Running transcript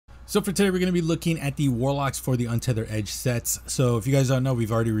So for today, we're going to be looking at the Warlocks for the Untethered Edge sets. So if you guys don't know,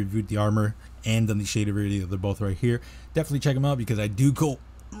 we've already reviewed the armor and done the shaded video. They're both right here. Definitely check them out because I do go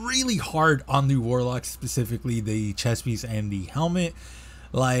really hard on the Warlocks, specifically the chest piece and the helmet.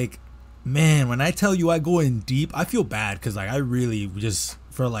 Like, man, when I tell you I go in deep, I feel bad because like I really just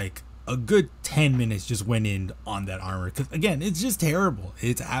for like a good 10 minutes just went in on that armor because again, it's just terrible.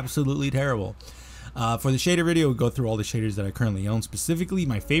 It's absolutely terrible. For the shader video, we'll go through all the shaders that I currently own, specifically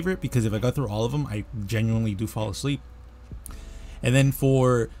my favorite, because if I go through all of them, I genuinely do fall asleep. And then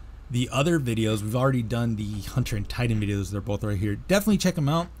for the other videos, we've already done the Hunter and Titan videos. They're both right here. Definitely check them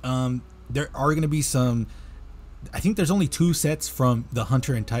out. There are going to be some, I think there's only 2 sets from the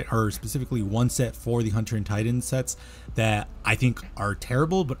Hunter and Titan, or specifically 1 set for the Hunter and Titan sets that I think are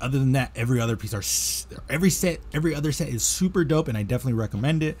terrible. But other than that, every other other set is super dope, and I definitely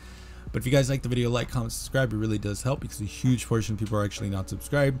recommend it. But if you guys like the video, like, comment, subscribe. It really does help because a huge portion of people are actually not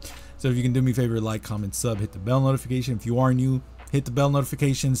subscribed. So if you can do me a favor, like, comment, sub, hit the bell notification. If you are new, hit the bell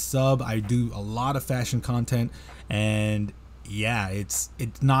notification, sub. I do a lot of fashion content, and yeah, it's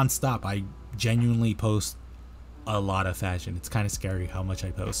non-stop. I genuinely post a lot of fashion. It's kind of scary how much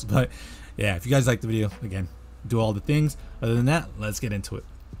I post, but yeah, if you guys like the video, again, do all the things. Other than that, let's get into it.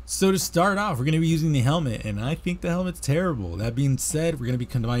 So to start off, we're going to be using the helmet, and I think the helmet's terrible. That being said, we're going to be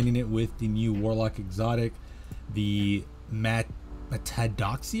combining it with the new Warlock exotic, the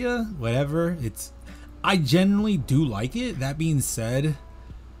Metadoxia, whatever. I genuinely do like it. That being said,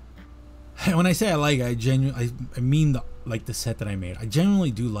 when I say I like it, I mean the set that I made. I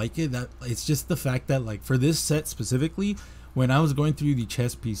genuinely do like it. That it's just the fact that like for this set specifically, when I was going through the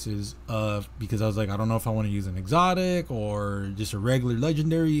chest pieces, because I was like, I don't know if I want to use an exotic or just a regular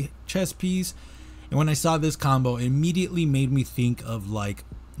legendary chest piece, and when I saw this combo, it immediately made me think of like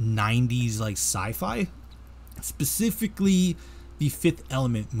 90s like sci-fi, specifically the Fifth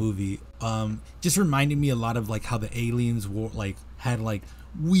Element movie. Just reminded me a lot of like how the aliens had like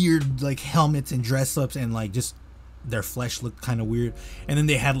weird like helmets and dress ups, and like just their flesh looked kind of weird, and then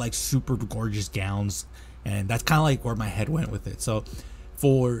they had like super gorgeous gowns. And that's kind of like where my head went with it. So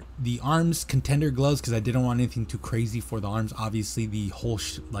for the arms, contender gloves, because I didn't want anything too crazy for the arms. Obviously the whole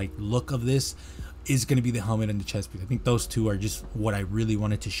like look of this is going to be the helmet and the chest piece. I think those two are just what I really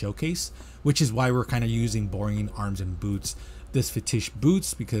wanted to showcase, which is why we're kind of using boring arms and boots. This fetish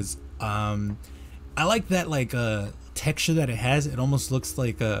boots, because I like that like texture that it has. It almost looks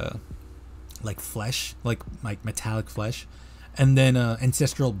like flesh, like metallic flesh. And then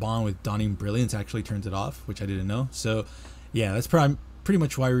Ancestral Bond with Dawning Brilliance actually turns it off, which I didn't know. So yeah, that's pretty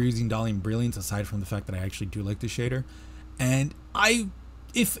much why we're using Dawning Brilliance, aside from the fact that I actually do like the shader. And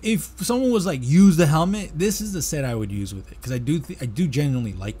if someone was like, use the helmet, this is the set I would use with it, because I do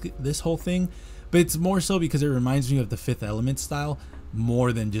genuinely like this whole thing. But it's more so because it reminds me of the Fifth Element style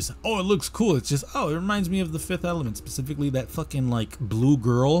more than just, oh, it looks cool. It's just, oh, it reminds me of the Fifth Element, specifically that fucking like blue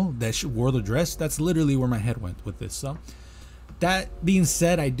girl that wore the dress. That's literally where my head went with this. So that being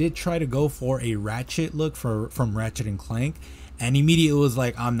said, I did try to go for a Ratchet look from Ratchet and Clank, and immediately was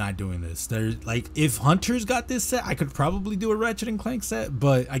like, I'm not doing this. There's like, if Hunters got this set, I could probably do a Ratchet and Clank set,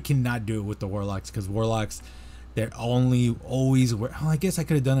 but I cannot do it with the Warlocks, because Warlocks, they're always wear. Oh, I guess I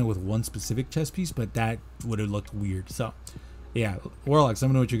could have done it with one specific chest piece, but that would have looked weird. So yeah, Warlocks, let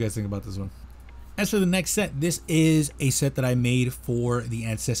me know what you guys think about this one. As for the next set, this is a set that I made for the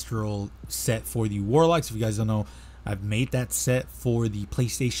Ancestral set for the Warlocks. If you guys don't know, I've made that set for the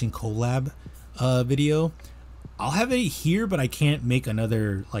PlayStation collab video. I'll have it here, but I can't make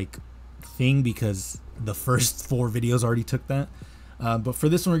another like thing because the first 4 videos already took that. But for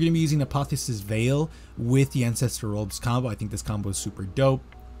this one, we're going to be using Apotheosis Veil with the Ancestral Robes combo. I think this combo is super dope.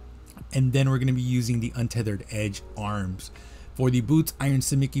 And then we're going to be using the Untethered Edge arms. For the boots, Iron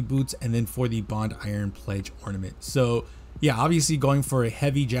Simiki boots, and then for the Bond Iron Pledge ornament. So yeah, obviously going for a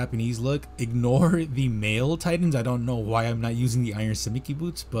heavy Japanese look. Ignore the male Titans. I don't know why I'm not using the Iron Simiki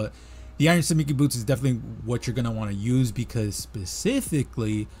boots, but the Iron Simiki boots is definitely what you're going to want to use, because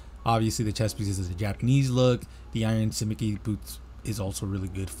specifically, obviously the chest piece is a Japanese look. The Iron Simiki boots is also really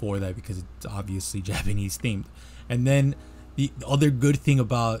good for that because it's obviously Japanese themed. And then the other good thing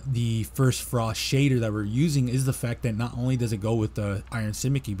about the First Frost shader that we're using is the fact that not only does it go with the Iron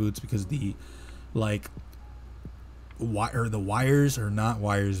Simiki boots, because the like the wires, or not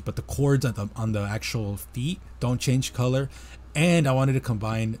wires, but the cords on the actual feet don't change color. And I wanted to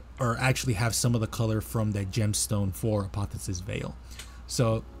combine, or actually have some of the color from that gemstone for Apotheosis Veil.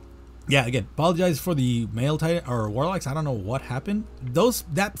 So yeah, again, apologize for the male Titan or Warlocks. I don't know what happened.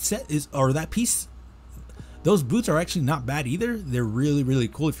 That piece, those boots are actually not bad either. They're really, really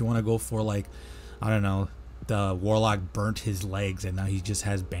cool if you want to go for like, I don't know, the Warlock burnt his legs and now he just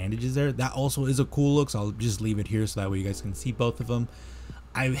has bandages there. That also is a cool look, so I'll just leave it here so that way you guys can see both of them.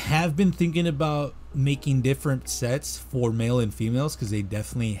 I have been thinking about making different sets for male and females because they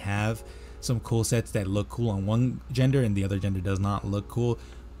definitely have some cool sets that look cool on one gender and the other gender does not look cool,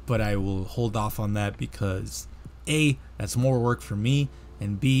 but I will hold off on that because A, that's more work for me,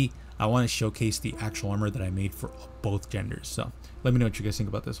 and B, I want to showcase the actual armor that I made for both genders. So let me know what you guys think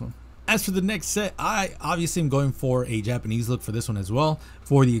about this one. As for the next set, I obviously am going for a Japanese look for this one as well.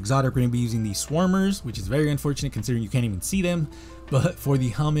 For the exotic, we're going to be using the Swarmers, which is very unfortunate considering you can't even see them. But for the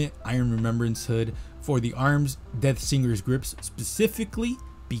helmet, Iron Remembrance hood. For the arms, Death Singer's grips, specifically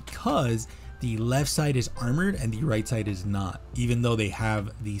because the left side is armored and the right side is not. Even though they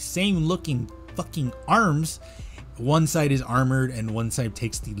have the same looking fucking arms, one side is armored and one side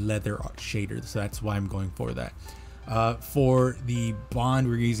takes the leather shader, so that's why I'm going for that. For the bond,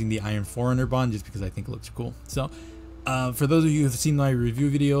 we're using the Iron Forerunner bond just because I think it looks cool. So for those of you who have seen my review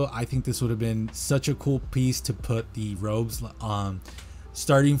video, I think this would have been such a cool piece to put the robes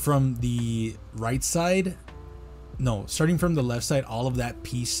starting from the right side. No, starting from the left side, all of that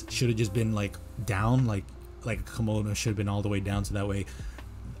piece should have just been like down, like a kimono should have been all the way down, so that way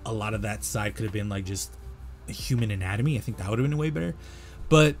a lot of that side could have been like just human anatomy. I think that would have been way better,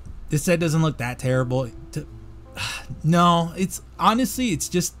 but this set doesn't look that terrible. No, it's honestly, it's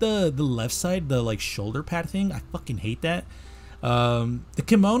just the left side, the like shoulder pad thing. I fucking hate that. The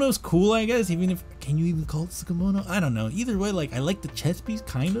kimono's cool, I guess, even if, can you even call this a kimono? I don't know. Either way, like I like the chest piece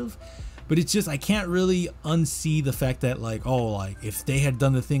kind of, but it's just I can't really unsee the fact that like, oh, like if they had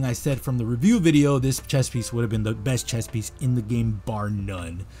done the thing I said from the review video, this chest piece would have been the best chest piece in the game bar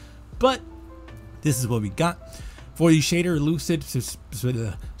none. But this is what we got. For the shader, Lucid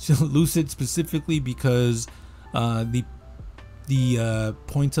specifically because the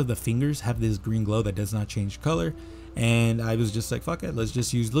points of the fingers have this green glow that does not change color, and I was just like, fuck it, let's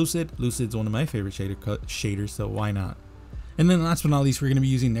just use Lucid. Lucid's one of my favorite shaders, so why not? And then last but not least, we're going to be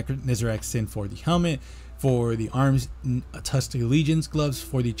using Nezarec Sin for the helmet. For the arms, Tusked Allegiance gloves.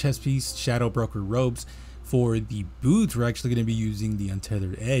 For the chest piece, Shadow Broker robes. For the boots, we're actually going to be using the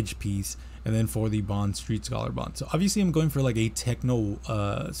Untethered Edge piece. And then for the bond, Street Scholar bond. So obviously I'm going for like a techno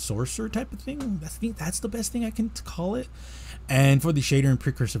sorcerer type of thing. I think that's the best thing I can call it. And for the shader and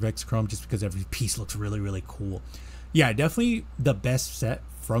precursor of X Chrome, just because every piece looks really, really cool. Yeah, definitely the best set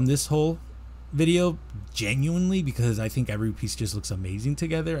from this whole video, genuinely, because I think every piece just looks amazing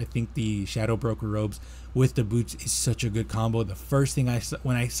together. I think the Shadow Broker robes with the boots is such a good combo. The first thing I saw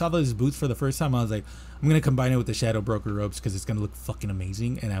when I saw those boots for the first time, I was like, I'm gonna combine it with the Shadow Broker robes because it's gonna look fucking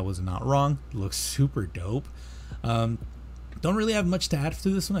amazing, and I was not wrong. It looks super dope. Don't really have much to add to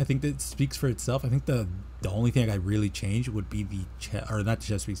this one. I think that it speaks for itself. I think the only thing I really change would be the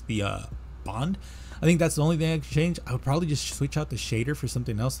bond. I think that's the only thing I could change. I would probably just switch out the shader for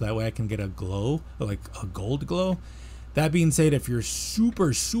something else, so that way I can get a glow, like a gold glow. That being said, if you're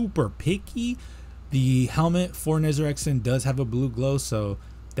super, super picky, the helmet for Nezarec Sin does have a blue glow, so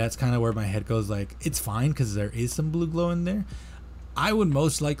that's kind of where my head goes. Like, it's fine because there is some blue glow in there. I would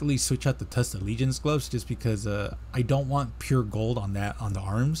most likely switch out the Tusked Allegiance gloves just because I don't want pure gold on the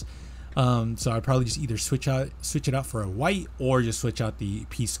arms. So I'd probably just either switch it out for a white or just switch out the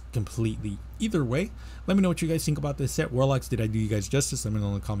piece completely. Either way, let me know what you guys think about this set. Warlocks, did I do you guys justice? Let me know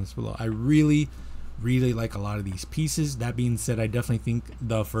in the comments below. I really like a lot of these pieces. That being said, I definitely think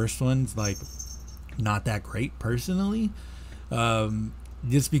the first one's like not that great personally,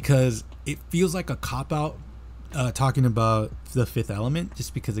 just because it feels like a cop-out talking about the fifth element,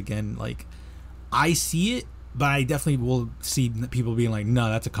 just because again, like, I see it, but I definitely will see people being like, no,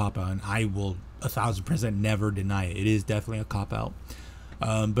 that's a cop-out, and I will 1000% never deny it. It is definitely a cop-out.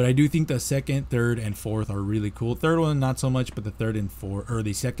 But I do think the second, third, and fourth are really cool. Third one, not so much, but the third and fourth, or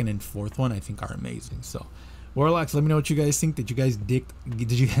the second and fourth one, I think are amazing. So, Warlocks, let me know what you guys think. Did you guys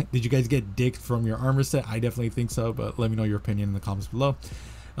get dicked from your armor set? I definitely think so, but let me know your opinion in the comments below.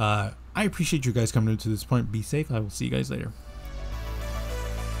 I appreciate you guys coming to this point. Be safe. I will see you guys later.